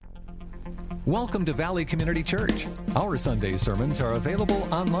Welcome to Valley Community Church. Our Sunday sermons are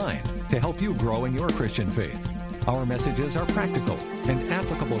available online to help you grow in your Christian faith. Our messages are practical and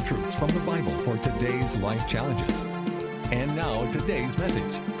applicable truths from the Bible for today's life challenges. And now, today's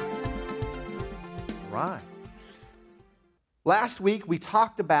message. Right. Last week, we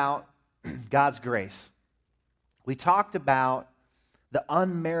talked about God's grace. We talked about the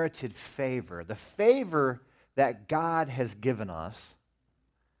unmerited favor, the favor that God has given us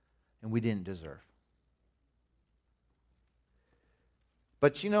and we didn't deserve.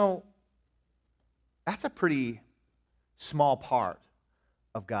 But you know, that's a pretty small part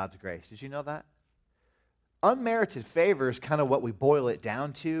of God's grace. Did you know that? Unmerited favor is kind of what we boil it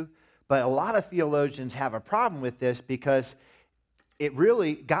down to, but a lot of theologians have a problem with this because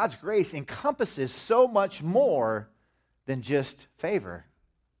God's grace encompasses so much more than just favor.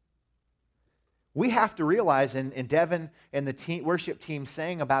 We have to realize, and Devin and the worship team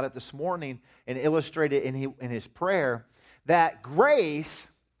sang about it this morning and illustrated in his prayer, that grace,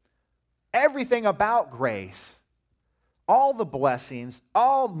 everything about grace, all the blessings,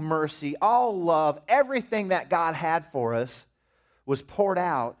 all mercy, all love, everything that God had for us was poured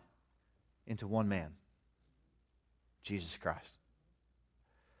out into one man, Jesus Christ.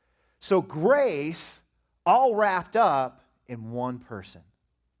 So grace, all wrapped up in one person.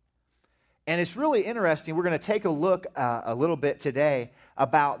 And it's really interesting. We're going to take a look a little bit today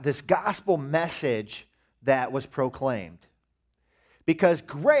about this gospel message that was proclaimed. Because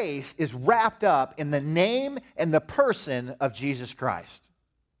grace is wrapped up in the name and the person of Jesus Christ.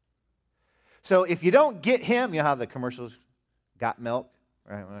 So if you don't get him, you know how the commercials got milk?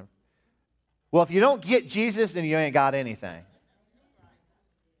 Right, whatever. Well, if you don't get Jesus, then you ain't got anything.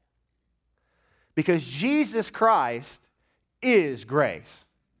 Because Jesus Christ is grace.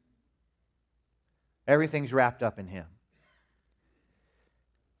 Everything's wrapped up in him.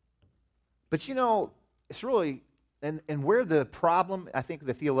 But you know, it's really, and where the problem, I think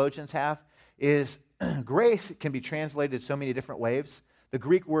the theologians have, is grace can be translated so many different ways. The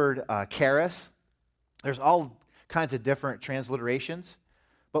Greek word charis, there's all kinds of different transliterations,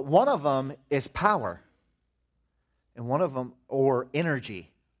 but one of them is power, and one of them, or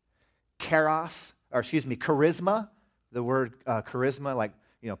energy. Charisma, the word charisma, like,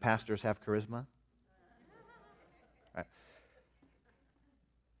 you know, pastors have charisma. Right.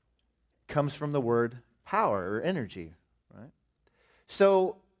 Comes from the word power or energy, right?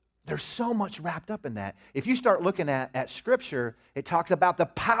 So there's so much wrapped up in that. If you start looking at Scripture, it talks about the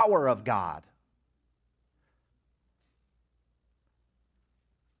power of God.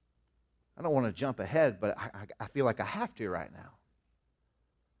 I don't want to jump ahead, but I feel like I have to right now.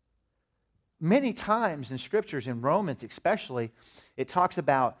 Many times in Scriptures, in Romans especially, it talks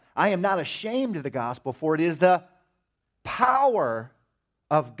about, I am not ashamed of the gospel, for it is the power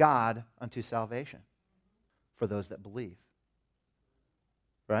of God unto salvation for those that believe.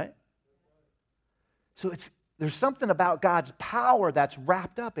 Right? So there's something about God's power that's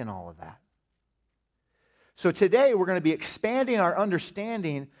wrapped up in all of that. So today we're going to be expanding our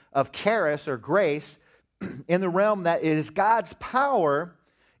understanding of charis or grace in the realm that is God's power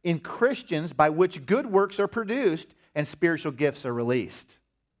in Christians by which good works are produced and spiritual gifts are released.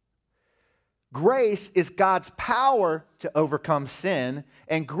 Grace is God's power to overcome sin,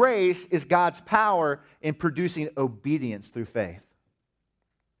 and grace is God's power in producing obedience through faith.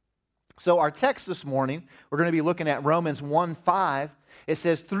 So our text this morning, we're going to be looking at Romans 1:5. It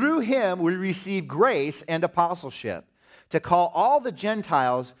says, through him we receive grace and apostleship to call all the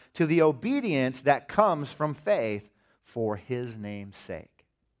Gentiles to the obedience that comes from faith for his name's sake.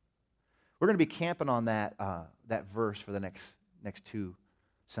 We're going to be camping on that verse for the next two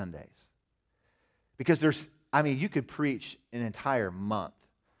Sundays. Because you could preach an entire month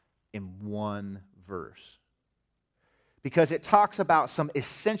in one verse. Because it talks about some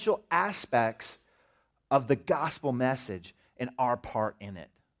essential aspects of the gospel message and our part in it.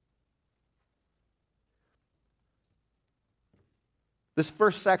 This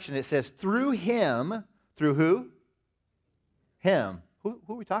first section, it says, through him, through who? Him. Who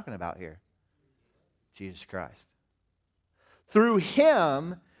are we talking about here? Jesus Christ. Through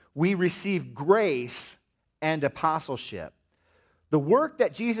him, we receive grace and apostleship. The work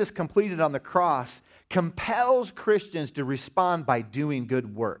that Jesus completed on the cross compels Christians to respond by doing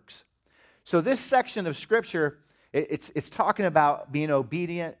good works. So this section of Scripture, it's talking about being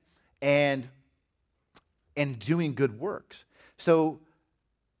obedient and doing good works. So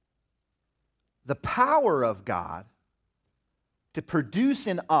the power of God to produce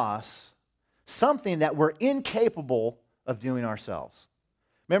in us something that we're incapable of doing ourselves.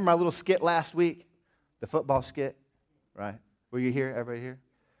 Remember my little skit last week? The football skit, right? Were you here? Everybody here?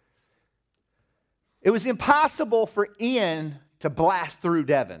 It was impossible for Ian to blast through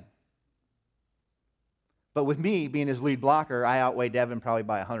Devin. But with me being his lead blocker, I outweigh Devin probably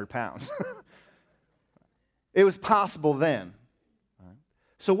by 100 pounds. It was possible then.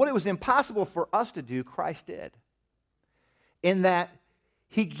 So what it was impossible for us to do, Christ did. In that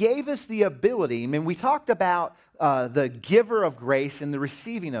he gave us the ability. I mean, we talked about the giver of grace and the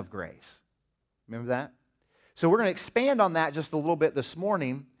receiving of grace. Remember that? So we're going to expand on that just a little bit this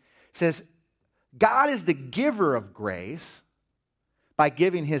morning. It says, God is the giver of grace by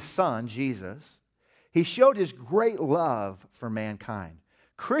giving his son, Jesus. He showed his great love for mankind.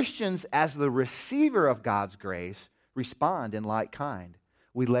 Christians, as the receiver of God's grace, respond in like kind.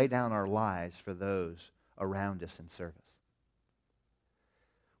 We lay down our lives for those around us in service.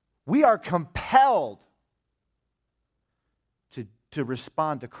 We are compelled to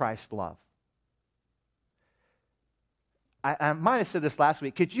respond to Christ's love. I might have said this last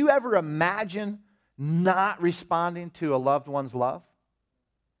week. Could you ever imagine not responding to a loved one's love?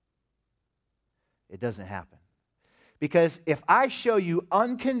 It doesn't happen. Because if I show you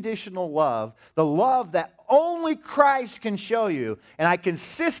unconditional love, the love that only Christ can show you, and I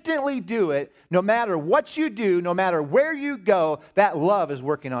consistently do it, no matter what you do, no matter where you go, that love is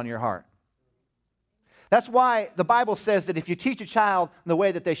working on your heart. That's why the Bible says that if you teach a child the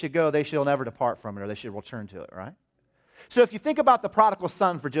way that they should go, they shall never depart from it, or they should return to it, right? So if you think about the prodigal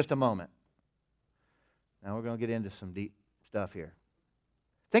son for just a moment. Now we're going to get into some deep stuff here.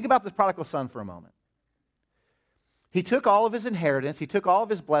 Think about this prodigal son for a moment. He took all of his inheritance, he took all of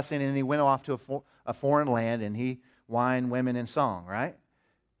his blessing, and he went off to a foreign land, and he wine, women, and song, right?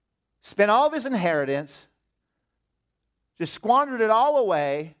 Spent all of his inheritance, just squandered it all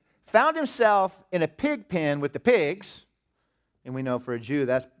away, found himself in a pig pen with the pigs, and we know for a Jew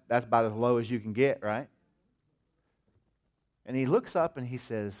that's about as low as you can get, right? And he looks up and he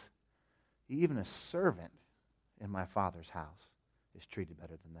says, even a servant in my father's house is treated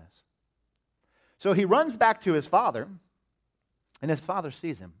better than this. So he runs back to his father, and his father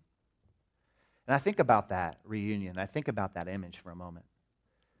sees him. And I think about that reunion. I think about that image for a moment.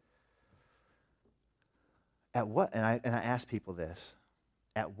 And I ask people this,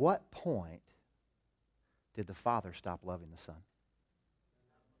 at what point did the father stop loving the son?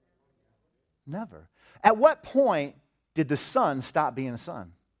 Never. At what point did the son stop being a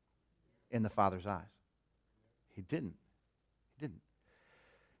son in the father's eyes? He didn't. He didn't.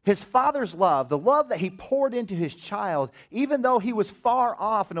 His father's love, the love that he poured into his child, even though he was far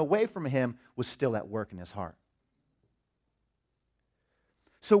off and away from him, was still at work in his heart.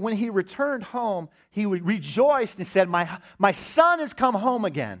 So when he returned home, he rejoiced and said, my son has come home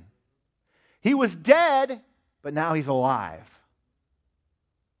again. He was dead, but now he's alive.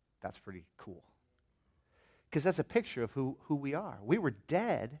 That's pretty cool. Because that's a picture of who we are. We were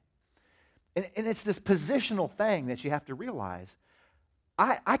dead. And it's this positional thing that you have to realize.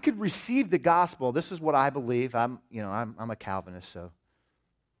 I could receive the gospel. This is what I believe. I'm a Calvinist, so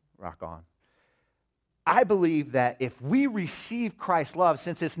rock on. I believe that if we receive Christ's love,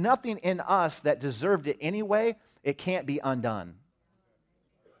 since it's nothing in us that deserved it anyway, it can't be undone.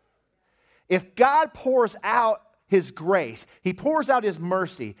 If God pours out his grace, he pours out his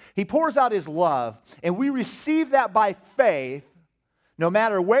mercy, he pours out his love, and we receive that by faith, no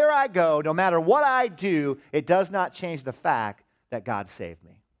matter where I go, no matter what I do, it does not change the fact that God saved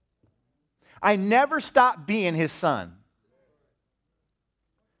me. I never stopped being his son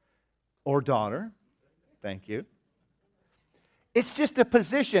or daughter. Thank you. It's just a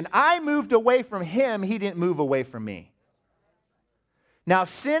position. I moved away from him. He didn't move away from me. Now,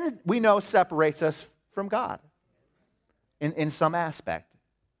 sin, we know, separates us from God in some aspect.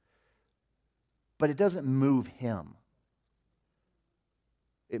 But it doesn't move him.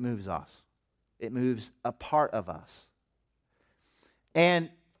 It moves us. It moves a part of us. And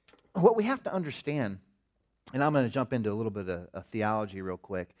what we have to understand, and I'm going to jump into a little bit of theology real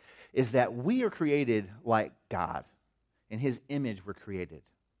quick, is that we are created like God. In his image, we're created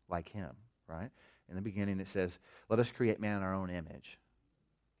like him, right? In the beginning, it says, let us create man in our own image.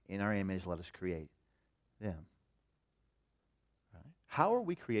 In our image, let us create them. Right? How are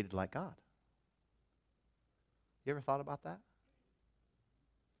we created like God? You ever thought about that?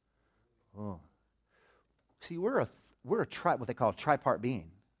 Oh. See, we're a what they call a tripart being.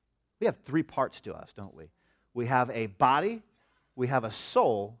 We have three parts to us, don't we? We have a body, we have a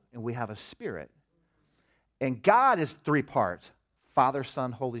soul, and we have a spirit. And God is three parts: Father,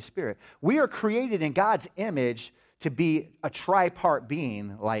 Son, Holy Spirit. We are created in God's image to be a tripart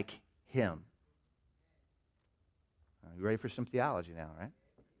being like him. Are you ready for some theology now, right?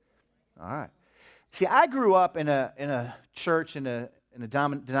 All right. See, I grew up in a church, in a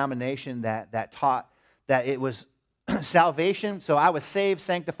denomination that taught that it was salvation. So I was saved,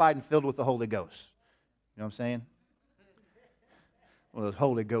 sanctified, and filled with the Holy Ghost. You know what I'm saying? Well, those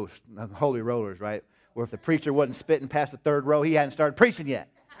Holy Ghost, holy rollers, right? Where if the preacher wasn't spitting past the third row, he hadn't started preaching yet.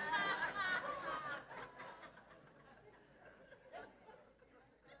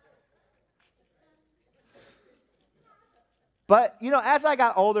 But, as I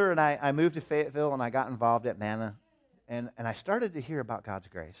got older and I moved to Fayetteville and I got involved at Manna, and I started to hear about God's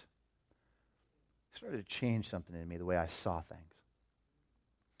grace, it started to change something in me, the way I saw things.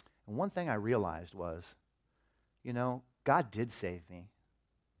 And one thing I realized was, God did save me,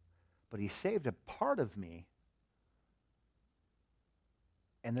 but he saved a part of me,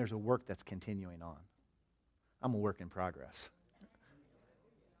 and there's a work that's continuing on. I'm a work in progress.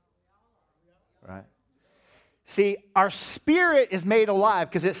 Right? See, our spirit is made alive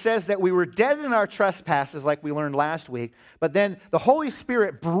because it says that we were dead in our trespasses like we learned last week, but then the Holy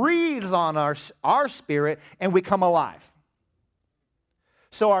Spirit breathes on our spirit and we come alive.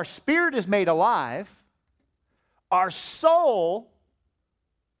 So our spirit is made alive. Our soul,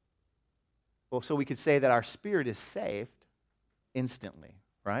 so we could say that our spirit is saved instantly,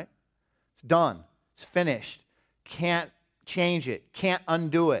 right? It's done. It's finished. Can't change it. Can't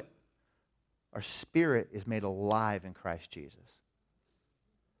undo it. Our spirit is made alive in Christ Jesus.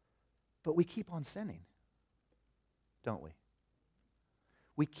 But we keep on sinning, don't we?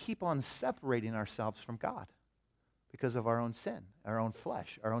 We keep on separating ourselves from God because of our own sin, our own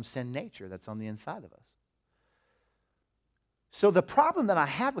flesh, our own sin nature that's on the inside of us. So the problem that I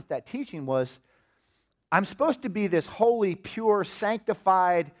had with that teaching was I'm supposed to be this holy, pure,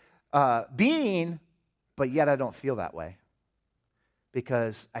 sanctified being, but yet I don't feel that way.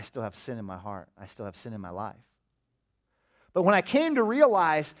 Because I still have sin in my heart. I still have sin in my life. But when I came to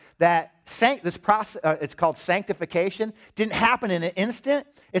realize that this process, it's called sanctification, didn't happen in an instant.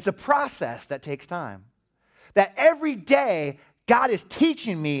 It's a process that takes time. That every day, God is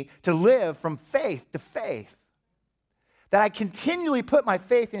teaching me to live from faith to faith. That I continually put my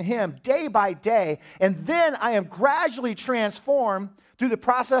faith in him day by day, and then I am gradually transformed through the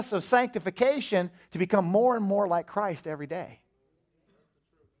process of sanctification to become more and more like Christ every day.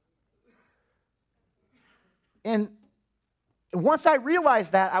 And once I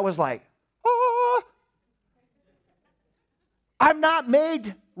realized that, I was like, I'm not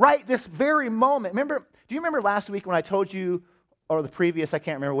made right this very moment. Do you remember last week when I told you, or the previous, I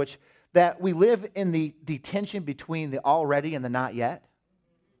can't remember which, that we live in the tension between the already and the not yet?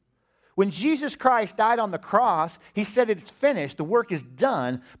 When Jesus Christ died on the cross, he said it's finished, the work is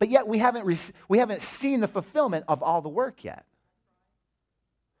done, but yet we haven't seen the fulfillment of all the work yet.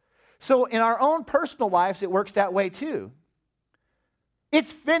 So in our own personal lives, it works that way too.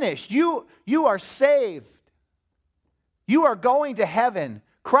 It's finished. You are saved. You are going to heaven.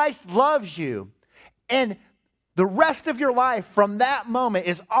 Christ loves you. And the rest of your life from that moment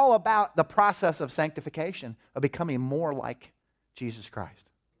is all about the process of sanctification, of becoming more like Jesus Christ.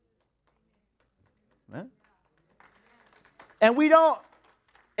 Right? And we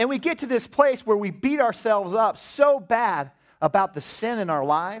get to this place where we beat ourselves up so bad about the sin in our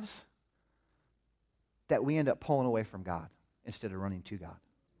lives that we end up pulling away from God instead of running to God.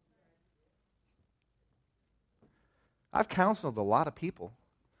 I've counseled a lot of people,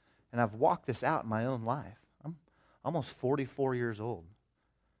 and I've walked this out in my own life. I'm almost 44 years old.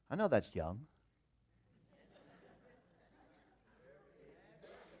 I know that's young.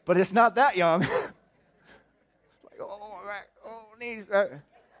 But it's not that young. Like, knees.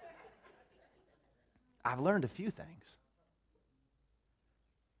 I've learned a few things.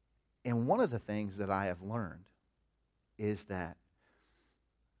 And one of the things that I have learned is that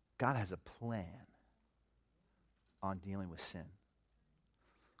God has a plan on dealing with sin.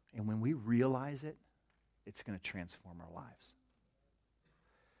 And when we realize it, it's going to transform our lives.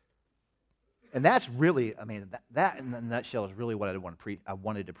 And that's really, that in a nutshell is really what I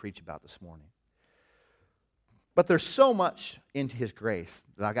wanted to preach about this morning. But there's so much into his grace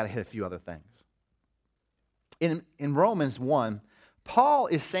that I've got to hit a few other things. In Romans 1, Paul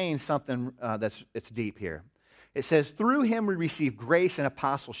is saying something it's deep here. It says, through him we receive grace and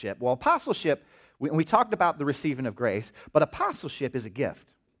apostleship. Well, apostleship, we talked about the receiving of grace, but apostleship is a gift.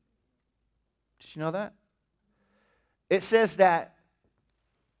 Did you know that? It says that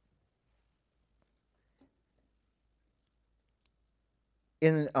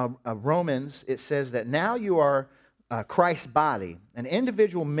in Romans, it says that now you are Christ's body, and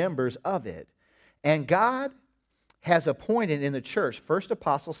individual members of it, and God has appointed in the church first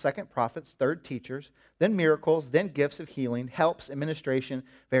apostles, second prophets, third teachers, then miracles, then gifts of healing, helps, administration,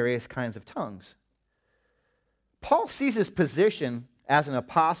 various kinds of tongues. Paul sees his position as an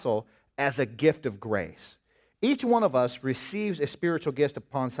apostle as a gift of grace. Each one of us receives a spiritual gift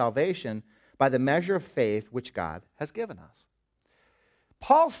upon salvation by the measure of faith which God has given us.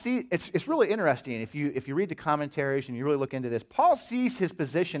 Paul sees, it's really interesting if you read the commentaries and you really look into this, Paul sees his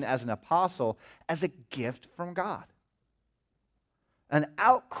position as an apostle as a gift from God, an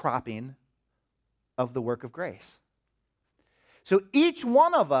outcropping of the work of grace. So each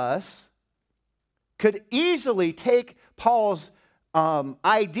one of us could easily take Paul's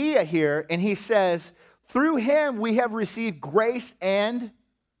idea here, and he says, through him we have received grace and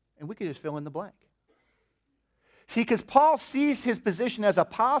we could just fill in the blank. See, because Paul sees his position as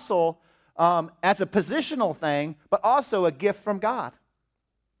apostle as a positional thing, but also a gift from God.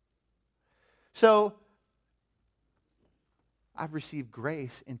 So, I've received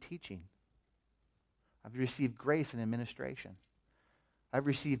grace in teaching. I've received grace in administration. I've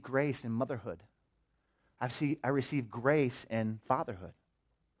received grace in motherhood. I received grace in fatherhood.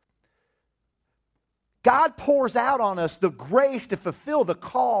 God pours out on us the grace to fulfill the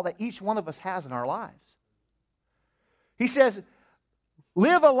call that each one of us has in our lives. He says,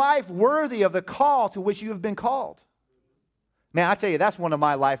 live a life worthy of the call to which you have been called. Man, I tell you, that's one of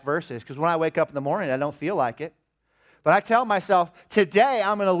my life verses, because when I wake up in the morning, I don't feel like it. But I tell myself, today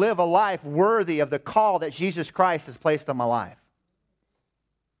I'm going to live a life worthy of the call that Jesus Christ has placed on my life.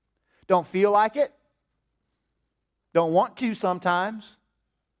 Don't feel like it. Don't want to sometimes.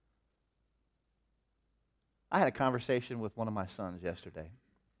 I had a conversation with one of my sons yesterday.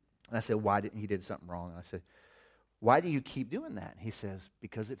 And I said, he did something wrong. And I said, why do you keep doing that? He says,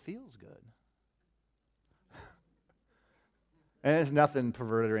 because it feels good. And it's nothing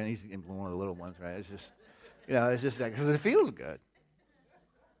perverted, and he's one of the little ones, right? It's just, it's just like, because it feels good.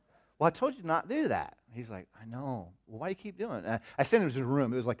 Well, I told you not to do that. He's like, I know. Well, why do you keep doing it? I sent him to the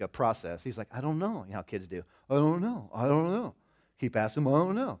room. It was like a process. He's like, I don't know. You know how kids do. I don't know. Keep asking him, I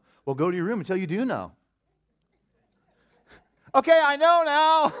don't know. Well, go to your room until you do know. Okay, I know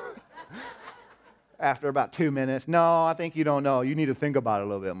now. After about 2 minutes, no, I think you don't know. You need to think about it a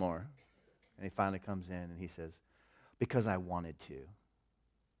little bit more. And he finally comes in and he says, because I wanted to. I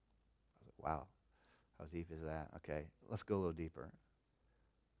was like, wow, how deep is that? Okay, let's go a little deeper.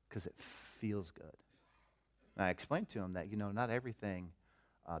 Because it feels good. And I explained to him that, not everything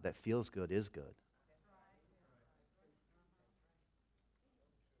that feels good is good.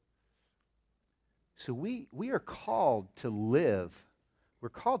 So we are called to live. We're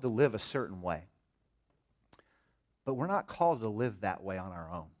called to live a certain way. But we're not called to live that way on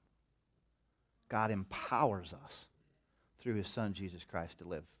our own. God empowers us through his Son, Jesus Christ, to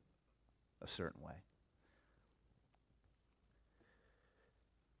live a certain way.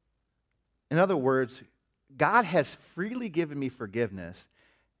 In other words, God has freely given me forgiveness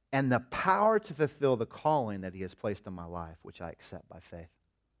and the power to fulfill the calling that he has placed on my life, which I accept by faith.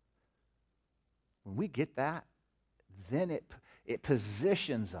 When we get that, then it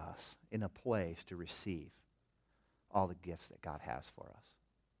positions us in a place to receive all the gifts that God has for us.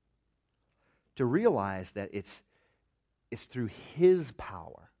 To realize that it's through his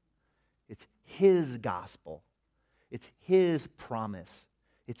power, it's his gospel, it's his promise,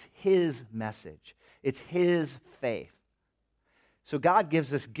 it's his message, it's his faith. So God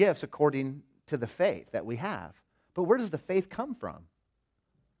gives us gifts according to the faith that we have. But where does the faith come from?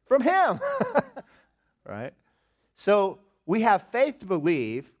 From him. Right? So we have faith to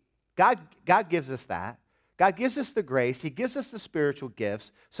believe. God gives us that. God gives us the grace. He gives us the spiritual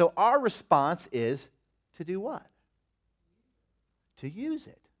gifts. So our response is to do what? To use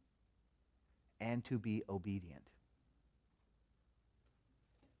it. And to be obedient.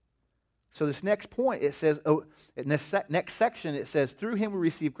 So this next point, it says, in this next section, it says, through him we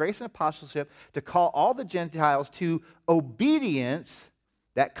receive grace and apostleship to call all the Gentiles to obedience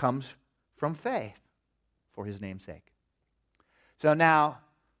that comes from faith for his name's sake. So now,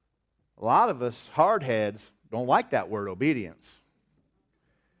 a lot of us hardheads don't like that word, obedience.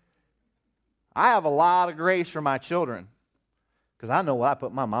 I have a lot of grace for my children because I know what I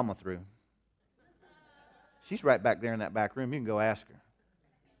put my mama through. She's right back there in that back room. You can go ask her.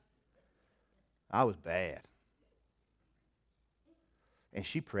 I was bad. And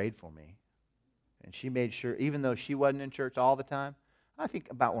she prayed for me. And she made sure, even though she wasn't in church all the time, I think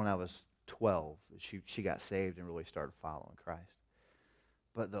about when I was 12, she got saved and really started following Christ.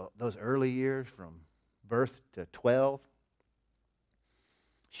 But those early years from birth to 12,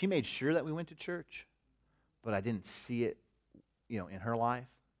 she made sure that we went to church, but I didn't see it, in her life.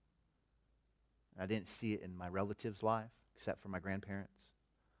 I didn't see it in my relatives' life, except for my grandparents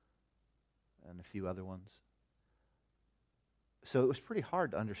and a few other ones. So it was pretty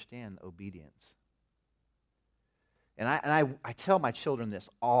hard to understand obedience. And I tell my children this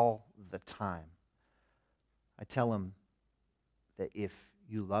all the time. I tell them that if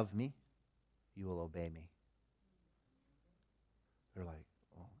you love me, you will obey me. They're like,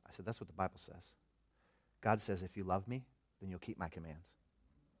 well, I said, that's what the Bible says. God says, if you love me, then you'll keep my commands.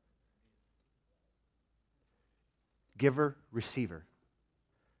 Giver, receiver.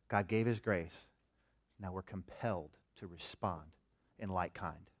 God gave his grace. Now we're compelled to respond in like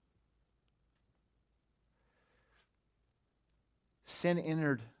kind. Sin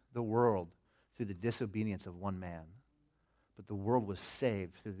entered the world through the disobedience of one man, but the world was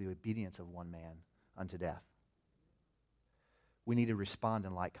saved through the obedience of one man unto death. We need to respond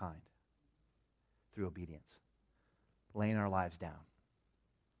in like kind through obedience, laying our lives down.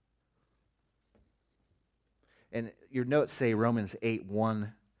 And your notes say Romans 8,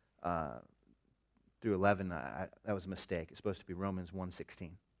 1 through 11. That was a mistake. It's supposed to be Romans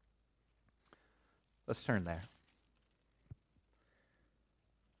 1:16. Let's turn there.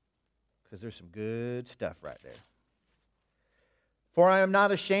 Because there's some good stuff right there. For I am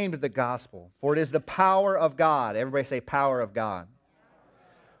not ashamed of the gospel, for it is the power of God. Everybody say power of God.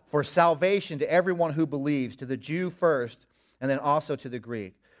 For salvation to everyone who believes, to the Jew first, and then also to the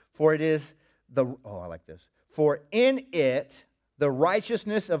Greek. For it is I like this. For in it the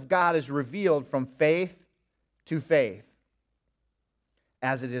righteousness of God is revealed from faith to faith.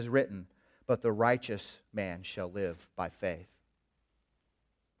 As it is written, but the righteous man shall live by faith.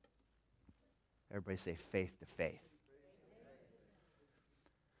 Everybody say faith to faith.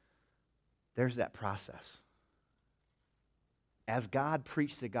 There's that process. As God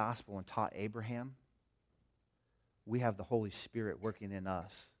preached the gospel and taught Abraham, we have the Holy Spirit working in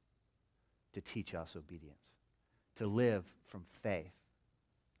us to teach us obedience, to live from faith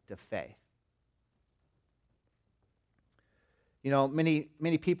to faith. You know, many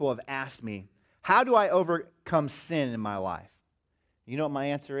people have asked me, how do I overcome sin in my life? You know what my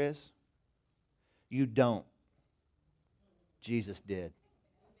answer is? You don't. Jesus did.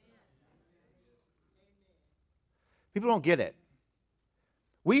 People don't get it.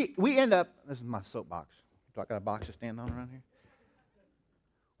 We end up, this is my soapbox. Do I got a box to stand on around here?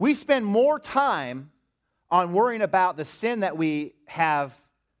 We spend more time on worrying about the sin that we have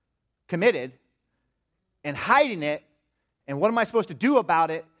committed and hiding it and what am I supposed to do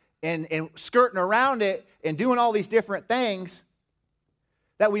about it and skirting around it and doing all these different things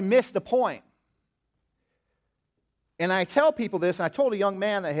that we miss the point. And I tell people this, and I told a young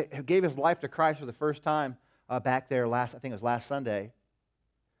man that gave his life to Christ for the first time back there I think it was last Sunday.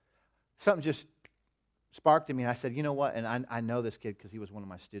 Something just sparked in me, and I said, you know what? And I know this kid because he was one of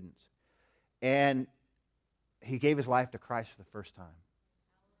my students. And he gave his life to Christ for the first time.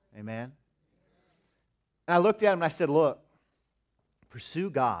 Amen? And I looked at him and I said, look, pursue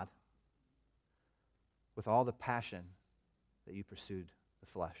God with all the passion that you pursued the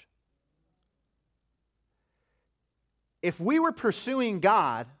flesh. If we were pursuing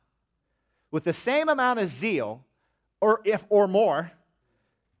God with the same amount of zeal, or more,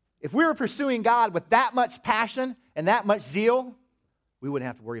 if we were pursuing God with that much passion and that much zeal, we wouldn't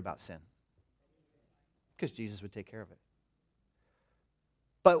have to worry about sin. Because Jesus would take care of it.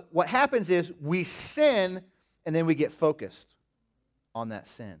 But what happens is we sin and then we get focused on that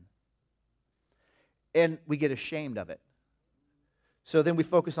sin. And we get ashamed of it. So then we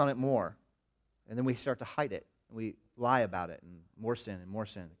focus on it more. And then we start to hide it. We lie about it, and more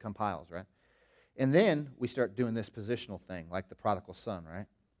sin compiles, right? And then we start doing this positional thing, like the prodigal son, right?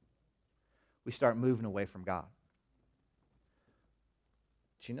 We start moving away from God.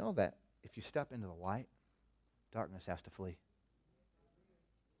 But you know that if you step into the light, darkness has to flee.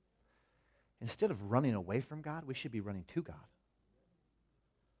 Instead of running away from God, we should be running to God.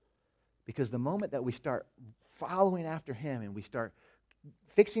 Because the moment that we start following after Him and we start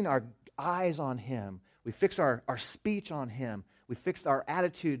fixing our eyes on Him, we fix our speech on Him, we fix our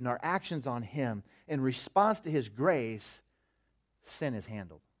attitude and our actions on Him, in response to His grace, sin is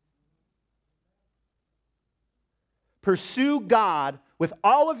handled. Pursue God with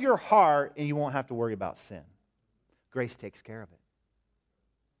all of your heart and you won't have to worry about sin. Grace takes care of it.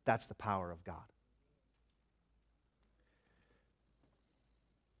 That's the power of God.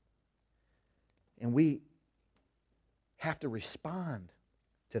 And we have to respond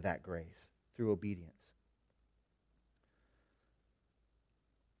to that grace through obedience.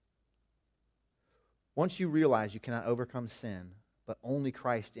 Once you realize you cannot overcome sin, but only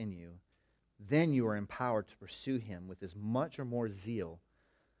Christ in you, then you are empowered to pursue Him with as much or more zeal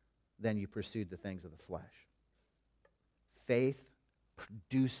than you pursued the things of the flesh. Faith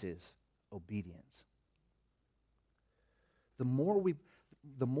produces obedience. The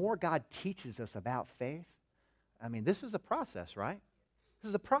more God teaches us about faith, I mean, this is a process, right? This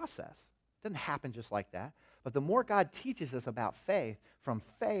is a process. It doesn't happen just like that. But the more God teaches us about faith, from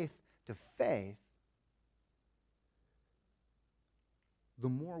faith to faith, the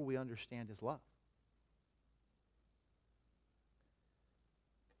more we understand his love.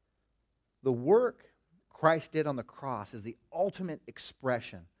 The work Christ did on the cross is the ultimate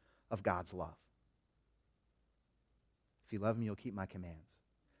expression of God's love. If you love me, you'll keep my commands.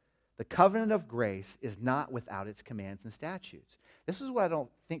 The covenant of grace is not without its commands and statutes. This is what I don't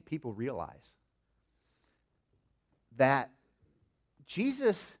think people realize. That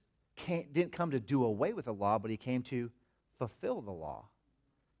Jesus didn't come to do away with the law, but he came to fulfill the law,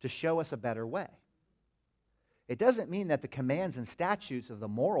 to show us a better way. It doesn't mean that the commands and statutes of the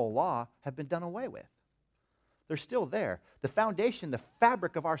moral law have been done away with. They're still there. The foundation, the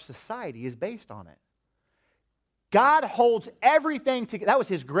fabric of our society is based on it. God holds everything together. That was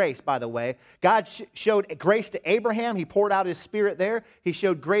his grace, by the way. God showed grace to Abraham. He poured out his Spirit there. He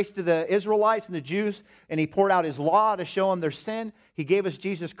showed grace to the Israelites and the Jews, and he poured out his law to show them their sin. He gave us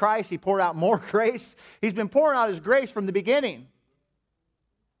Jesus Christ. He poured out more grace. He's been pouring out his grace from the beginning.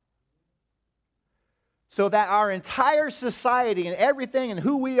 So that our entire society and everything and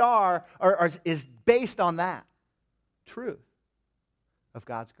who we are is based on that truth of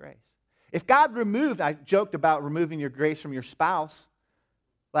God's grace. If God removed, I joked about removing your grace from your spouse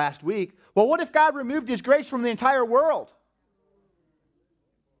last week. Well, what if God removed his grace from the entire world?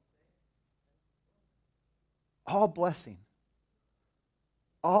 All blessing,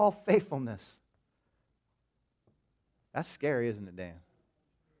 all faithfulness. That's scary, isn't it, Dan?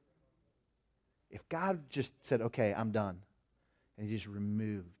 If God just said, okay, I'm done, and he just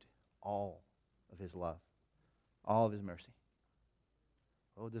removed all of his love, all of his mercy,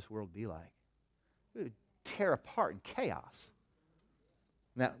 what would this world be like? It would tear apart in chaos.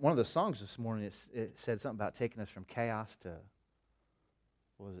 Now, one of the songs this morning, it said something about taking us from chaos to,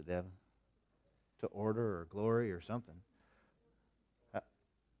 what was it, Devin? To order or glory or something.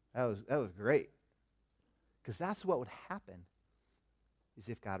 That was great. Because that's what would happen is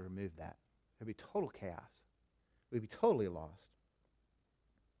if God removed that. There'd be total chaos. We'd be totally lost.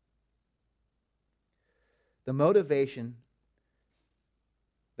 The motivation,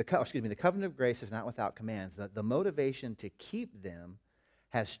 the covenant of grace is not without commands. The motivation to keep them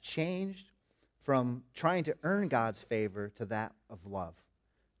has changed from trying to earn God's favor to that of love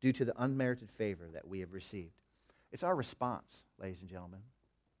due to the unmerited favor that we have received. It's our response, ladies and gentlemen.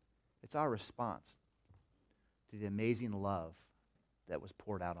 It's our response to the amazing love that was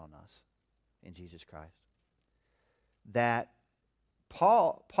poured out on us in Jesus Christ. That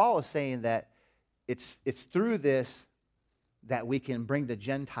Paul is saying that it's through this that we can bring the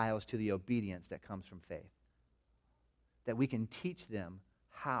Gentiles to the obedience that comes from faith. That we can teach them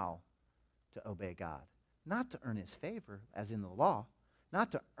how to obey God. Not to earn his favor, as in the law.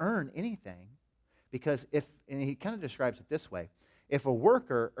 Not to earn anything. Because and he kind of describes it this way, if a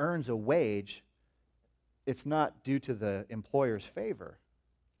worker earns a wage, it's not due to the employer's favor.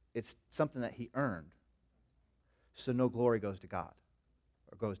 It's something that he earned. So no glory goes to God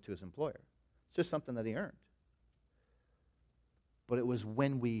or goes to his employer. It's just something that he earned. But it was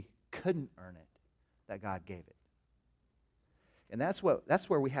when we couldn't earn it that God gave it. And that's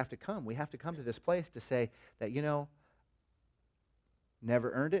where we have to come. We have to come to this place to say that,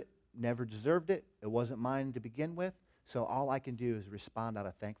 never earned it, never deserved it, it wasn't mine to begin with, so all I can do is respond out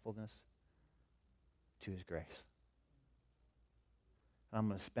of thankfulness to his grace. And I'm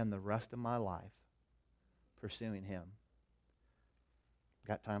going to spend the rest of my life pursuing him.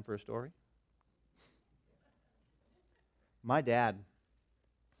 Got time for a story? My dad,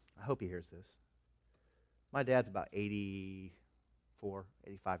 I hope he hears this. My dad's about 84,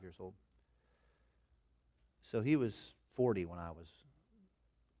 85 years old. So he was 40 when I was,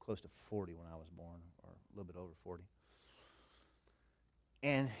 close to 40 when I was born, or a little bit over 40.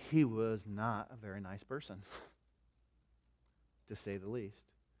 And he was not a very nice person, to say the least.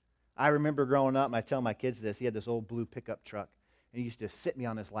 I remember growing up, and I tell my kids this, he had this old blue pickup truck, and he used to sit me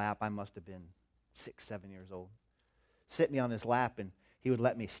on his lap. I must have been 6, 7 years old. Sit me on his lap, and he would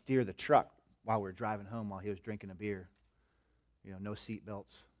let me steer the truck while we were driving home while he was drinking a beer. No seat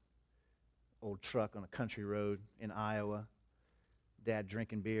belts. Old truck on a country road in Iowa. Dad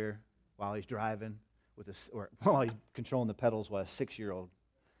drinking beer while he's driving, or while he's controlling the pedals while a 6-year-old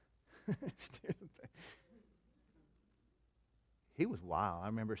steers the thing. He was wild. I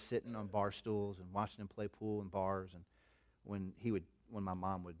remember sitting on bar stools and watching him play pool in bars, and when my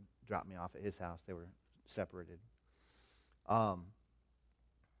mom would drop me off at his house, they were separated. But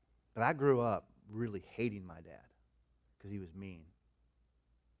I grew up really hating my dad because he was mean,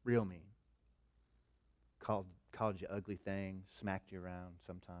 real mean. Called called you ugly things, smacked you around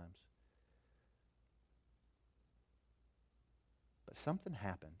sometimes. But something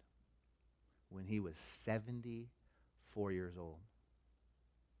happened when he was 74 years old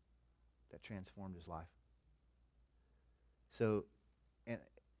that transformed his life. So, and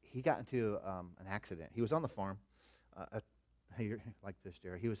he got into an accident. He was on the farm. Like this,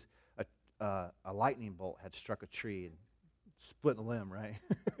 Jerry. He was a lightning bolt had struck a tree and split a limb. Right,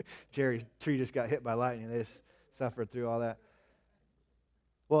 Jerry's tree just got hit by lightning. They just suffered through all that.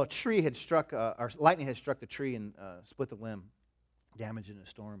 Well, a tree had struck, or lightning had struck the tree and split the limb, damaging a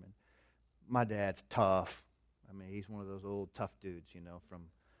storm. And my dad's tough. I mean, he's one of those old tough dudes, you know, from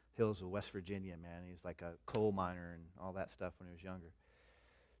hills of West Virginia, man. He's like a coal miner and all that stuff when he was younger.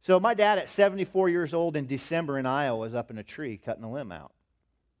 So my dad at 74 years old in December in Iowa was up in a tree cutting a limb out.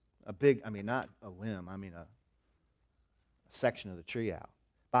 A big, I mean, not a limb, I mean a section of the tree out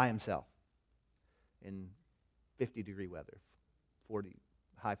by himself in 50-degree weather, 40,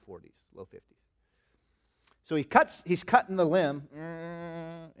 high 40s, low 50s. So he's cutting the limb,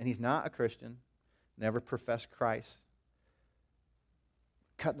 and he's not a Christian, never professed Christ.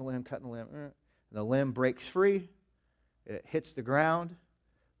 Cutting the limb, and the limb breaks free, it hits the ground,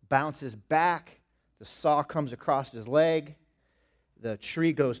 bounces back, the saw comes across his leg, the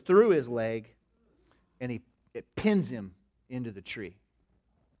tree goes through his leg, and it pins him into the tree.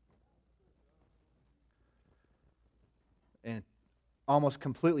 And it almost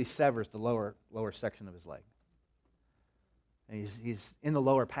completely severs the lower section of his leg. And he's in the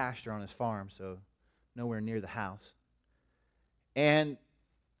lower pasture on his farm, so nowhere near the house. And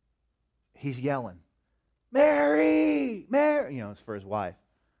he's yelling, "Mary! Mary!" You know, it's for his wife.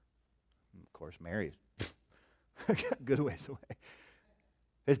 And of course, Mary's a good ways away.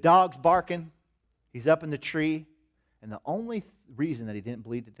 His dog's barking. He's up in the tree. And the only reason that he didn't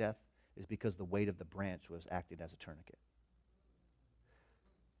bleed to death is because the weight of the branch was acted as a tourniquet.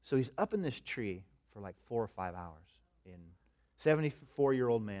 So he's up in this tree for like 4 or 5 hours. In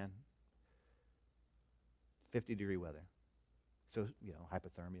 74-year-old man, 50-degree weather. So, you know,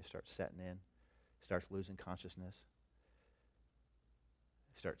 hypothermia starts setting in, starts losing consciousness,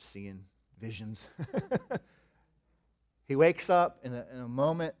 starts seeing visions. He wakes up in a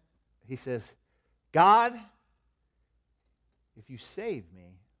moment, he says, "God, if you save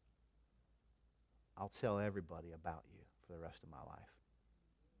me, I'll tell everybody about you for the rest of my life."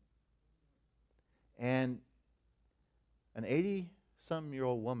 And an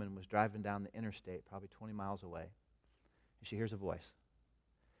 80-some-year-old woman was driving down the interstate, probably 20 miles away, and she hears a voice.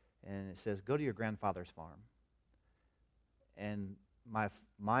 And it says, "Go to your grandfather's farm." And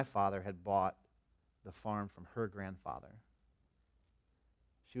my father had bought the farm from her grandfather.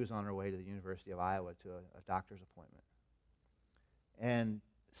 She was on her way to the University of Iowa to a doctor's appointment. And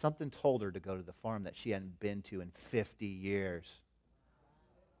something told her to go to the farm that she hadn't been to in 50 years.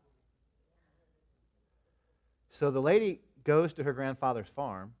 So the lady goes to her grandfather's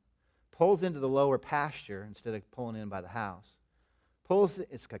farm, pulls into the lower pasture instead of pulling in by the house.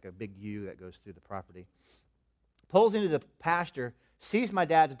 It's like a big U that goes through the property. Pulls into the pasture, sees my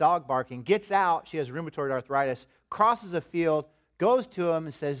dad's dog barking, gets out. She has rheumatoid arthritis, crosses a field, goes to him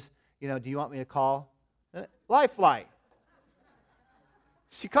and says, "You know, do you want me to call Life Flight?"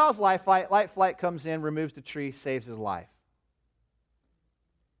 She calls Life Flight. Life Flight comes in, removes the tree, saves his life.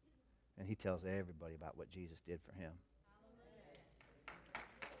 And he tells everybody about what Jesus did for him.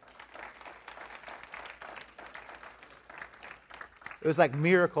 It was like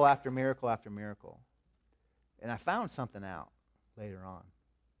miracle after miracle after miracle. And I found something out later on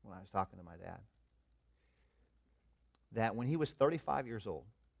when I was talking to my dad. That when he was 35 years old,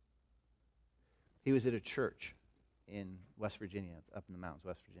 he was at a church in West Virginia, up in the mountains,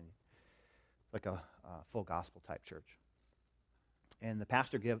 West Virginia, like a full gospel type church. And the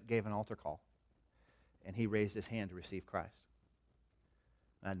pastor gave an altar call, and he raised his hand to receive Christ.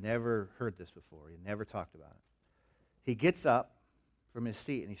 I'd never heard this before. He never talked about it. He gets up from his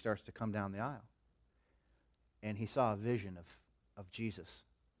seat, and he starts to come down the aisle. And he saw a vision of Jesus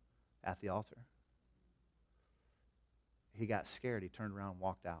at the altar. He got scared. He turned around and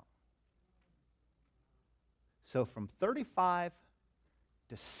walked out. So from 35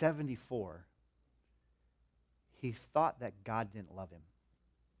 to 74, he thought that God didn't love him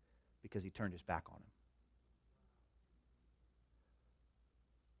because he turned his back on him.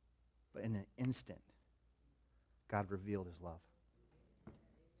 But in an instant, God revealed his love.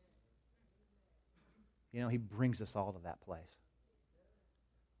 You know, he brings us all to that place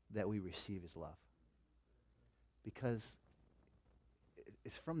that we receive his love. Because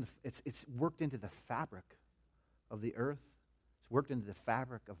it's worked into the fabric of the earth. It's worked into the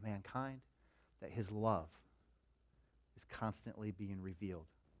fabric of mankind that his love is constantly being revealed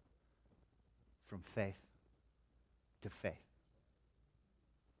from faith to faith.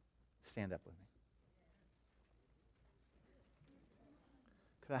 Stand up with me.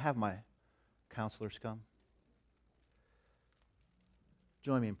 Could I have my counselors come?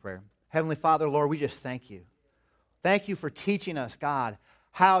 Join me in prayer. Heavenly Father, Lord, we just thank you. Thank you for teaching us, God,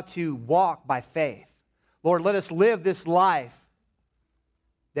 how to walk by faith. Lord, let us live this life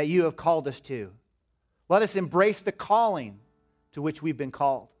that you have called us to. Let us embrace the calling to which we've been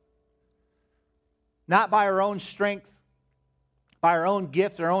called. Not by our own strength, by our own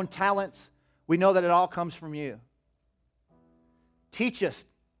gifts, our own talents. We know that it all comes from you. Teach us.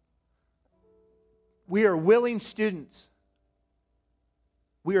 We are willing students.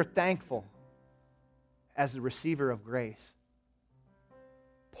 We are thankful as the receiver of grace.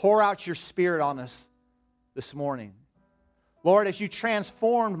 Pour out your Spirit on us this morning. Lord, as you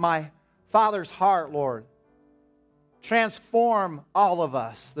transformed my father's heart, Lord, transform all of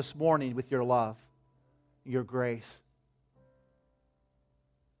us this morning with your love, your grace.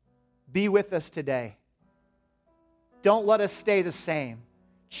 Be with us today. Don't let us stay the same.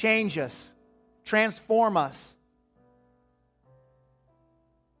 Change us. Transform us.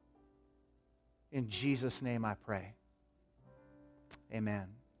 In Jesus' name I pray.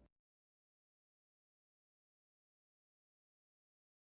 Amen.